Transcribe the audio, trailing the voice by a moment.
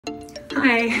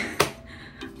Hi.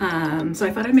 So I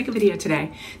thought I'd make a video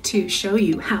today to show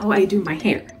you how I do my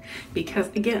hair, because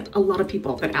I get a lot of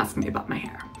people that ask me about my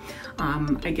hair.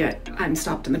 I'm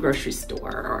stopped in the grocery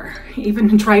store, or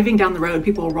even driving down the road,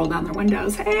 people will roll down their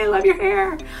windows, hey, I love your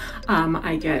hair.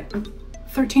 I get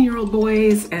 13-year-old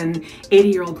boys and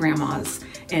 80-year-old grandmas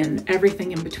and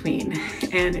everything in between.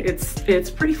 And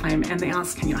it's pretty fun. And they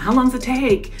ask, you know, how long does it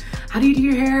take? How do you do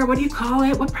your hair? What do you call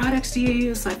it? What products do you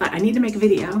use? So I thought I need to make a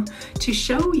video to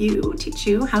show you, teach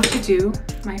you how to do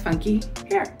my funky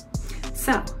hair.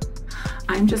 So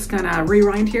I'm just gonna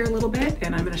rewind here a little bit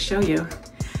and I'm gonna show you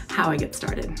how I get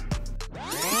started.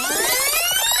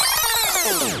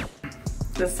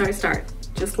 This is how I start.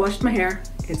 Just washed my hair.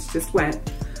 It's just wet.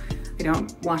 I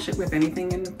don't wash it with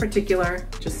anything in particular,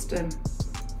 just a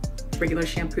regular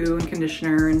shampoo and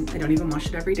conditioner, and I don't even wash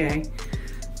it every day,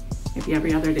 maybe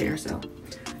every other day or so.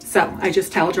 So I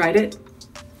just towel dried it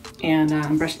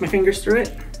and brushed my fingers through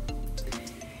it.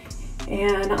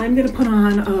 And I'm gonna put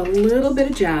on a little bit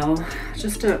of gel,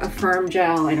 just a firm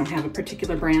gel. I don't have a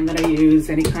particular brand that I use,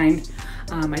 any kind.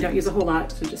 I don't use a whole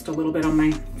lot, so just a little bit on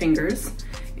my fingers.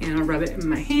 And I'll rub it in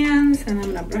my hands and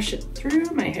I'm gonna brush it through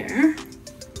my hair.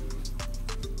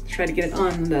 Try to get it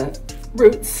on the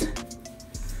roots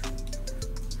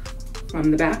from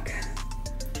the back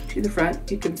to the front.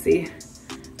 You can see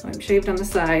I'm shaved on the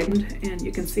side, and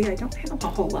you can see I don't have a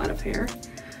whole lot of hair,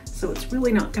 so it's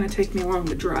really not going to take me long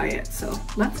to dry it. So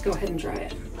let's go ahead and dry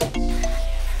it.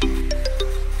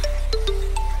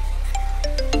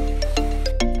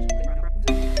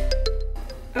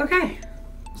 Okay,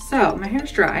 so my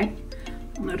hair's dry.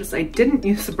 You'll notice I didn't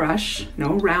use a brush,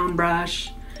 no round brush,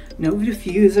 no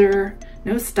diffuser,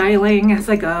 no styling as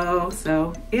I go,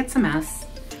 so it's a mess.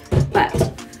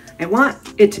 But I want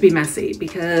it to be messy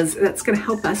because that's gonna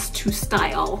help us to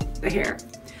style the hair.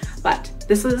 But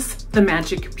this is the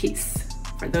magic piece.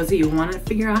 For those of you who wanna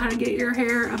figure out how to get your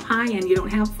hair up high and you don't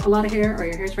have a lot of hair, or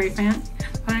your hair's very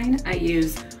fine, I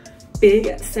use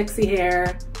Big Sexy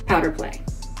Hair Powder Play.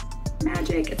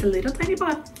 Magic, it's a little tiny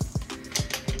ball,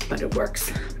 but it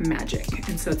works magic.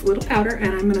 And so it's a little powder,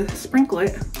 and I'm gonna sprinkle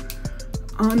it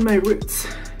on my roots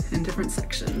in different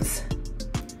sections.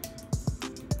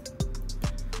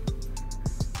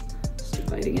 Just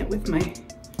dividing it with my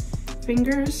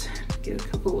fingers, get a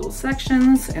couple little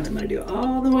sections, and I'm gonna do it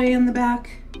all the way in the back.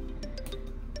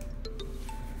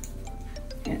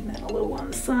 And then a little on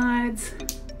the sides,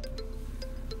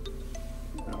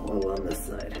 and a little on this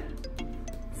side.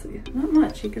 See, not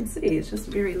much, you can see, it's just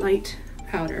very light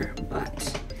powder,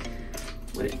 but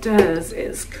what it does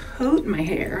is coat my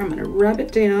hair. I'm gonna rub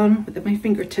it down with my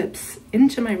fingertips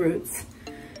into my roots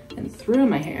and through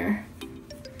my hair.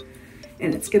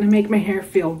 And it's gonna make my hair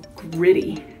feel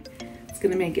gritty. It's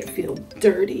gonna make it feel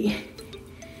dirty,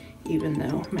 even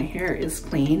though my hair is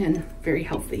clean and very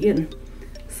healthy and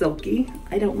silky.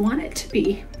 I don't want it to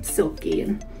be silky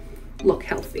and look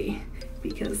healthy,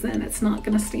 because then it's not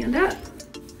gonna stand up.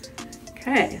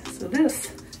 Okay, so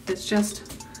this is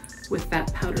just with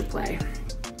that powder play.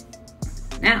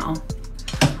 Now,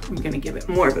 I'm gonna give it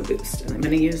more of a boost, and I'm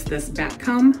gonna use this back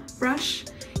comb brush.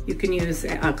 You can use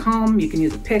a comb, you can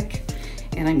use a pick,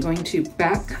 and I'm going to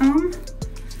back comb.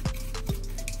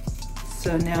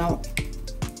 So now,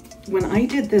 when I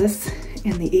did this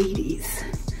in the 80s,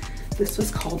 this was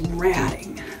called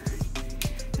ratting.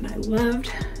 And I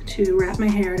loved to wrap my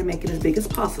hair to make it as big as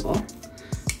possible,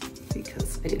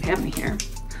 because I didn't have any hair,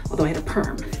 although I had a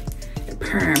perm.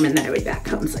 And then I would back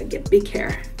comb so I'd get big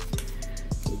hair.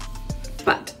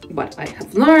 But what I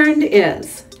have learned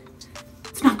is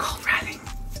it's not called ratting.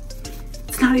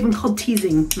 It's not even called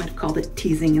teasing. Might have called it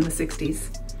teasing in the 60s.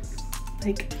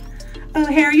 Like, oh,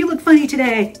 hair, you look funny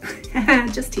today.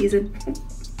 Just teasing.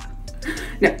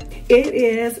 No, it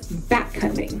is back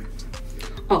combing.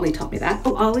 Ollie taught me that.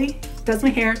 Oh, Ollie does my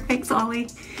hair. Thanks, Ollie.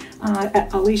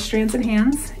 At Ollie's Strands and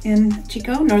Hands in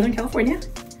Chico, Northern California.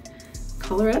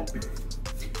 Call her up.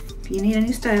 If you need a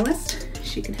new stylist,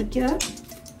 she can hook you up.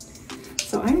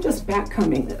 So I'm just back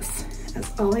combing this.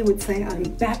 As Ollie would say, I'm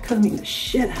back combing the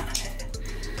shit out of it.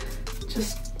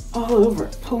 Just all over,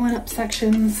 pulling up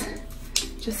sections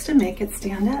just to make it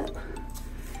stand up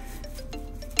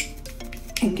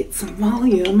and get some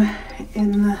volume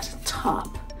in the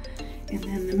top and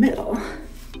in the middle.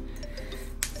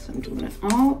 So I'm doing it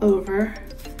all over.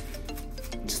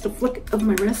 Just a flick of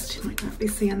my wrist. You might not be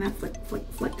seeing that flick, flick,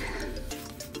 flick.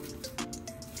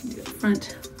 Do it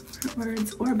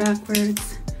frontwards or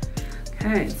backwards.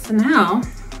 Okay, so now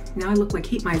I look like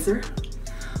Heat Miser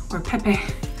or Pepe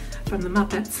from the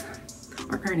Muppets,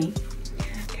 or Ernie.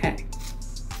 Okay.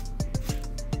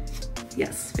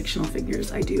 Yes, fictional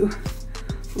figures I do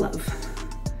love.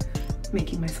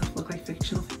 making myself look like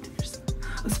fictional figures.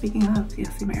 Oh, speaking of, yeah,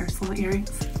 see my Ursula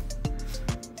earrings?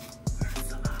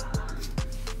 Ursula.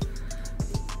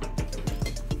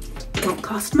 Won't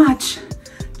cost much,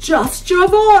 just your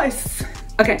voice.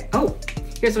 Okay, oh,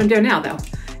 here's what I'm doing now though,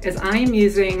 is I'm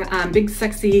using Big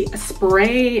Sexy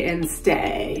Spray and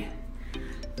Stay.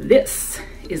 This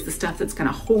is the stuff that's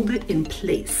gonna hold it in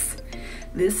place.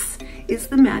 This is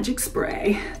the magic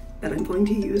spray that I'm going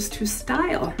to use to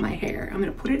style my hair. I'm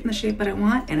gonna put it in the shape that I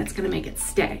want and it's gonna make it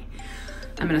stay.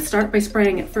 I'm gonna start by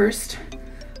spraying it first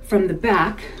from the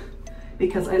back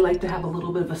because I like to have a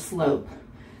little bit of a slope.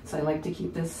 So I like to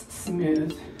keep this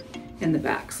smooth in the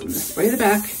back. So I'm gonna spray the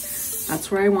back, that's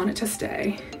where I want it to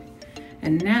stay.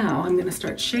 And now I'm gonna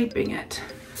start shaping it.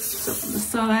 So from the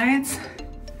sides,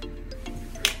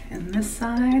 and this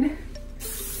side,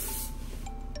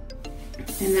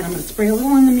 and then I'm gonna spray a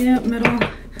little in the middle.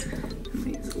 I'm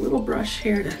gonna use a little brush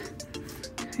here to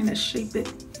kind of shape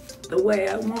it the way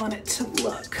I want it to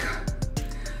look.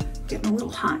 Getting a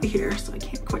little hot here, so I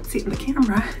can't quite see it in the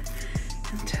camera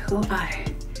until I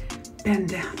bend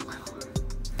down a little.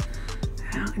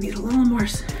 Now I need a little more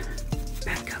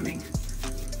back coming.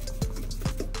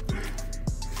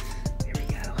 There we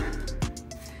go.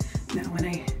 Now when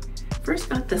I first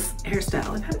got this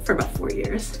hairstyle, I've had it for about 4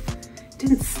 years. It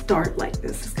didn't start like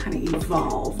this, it's kind of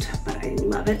evolved, but I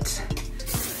love it.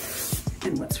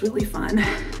 And what's really fun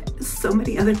is so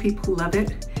many other people love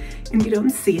it and you don't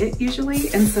see it usually.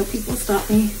 And so people stop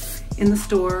me in the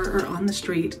store or on the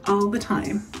street all the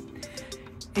time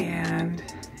and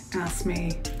ask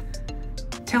me,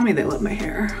 tell me they love my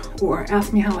hair, or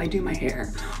ask me how I do my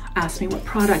hair, ask me what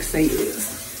products I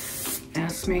use,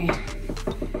 ask me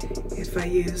if I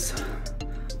use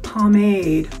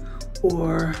pomade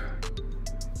or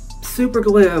super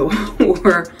glue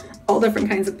or all different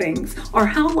kinds of things, or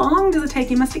how long does it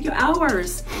take? It must take you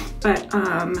hours. But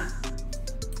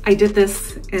I did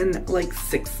this in like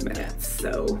 6 minutes,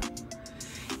 so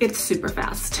it's super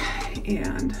fast.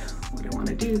 And what I want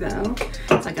to do though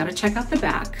is I got to check out the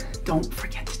back. Don't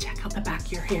forget to check out the back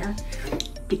of your hair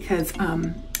because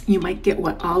you might get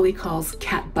what Ollie calls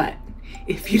cat butt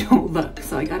if you don't look.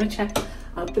 So I got to check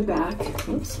out the back,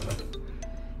 oops,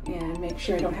 and make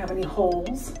sure I don't have any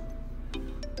holes.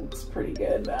 Looks pretty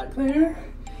good back there.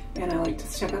 And I like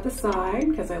to check out the side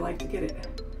because I like to get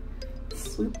it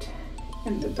swooped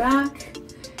in the back,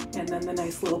 and then the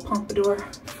nice little pompadour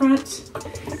front.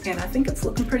 And I think it's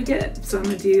looking pretty good. So I'm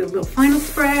gonna do a little final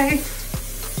spray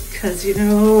because you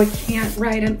know I can't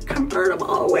ride a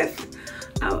convertible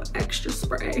without extra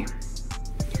spray.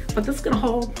 But this is gonna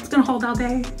hold, it's gonna hold all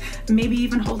day, maybe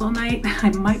even hold all night.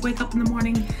 I might wake up in the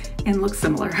morning and look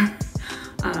similar.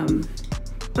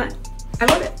 But I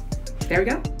love it. There we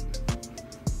go.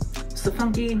 So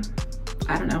funky,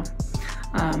 I don't know.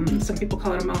 Some people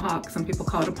call it a mohawk, some people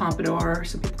call it a pompadour,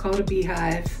 some people call it a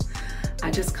beehive. I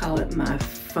just call it my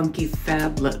funky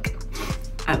fab look.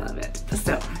 I love it.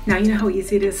 So now you know how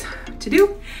easy it is to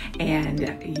do, and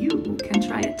you can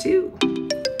try it too.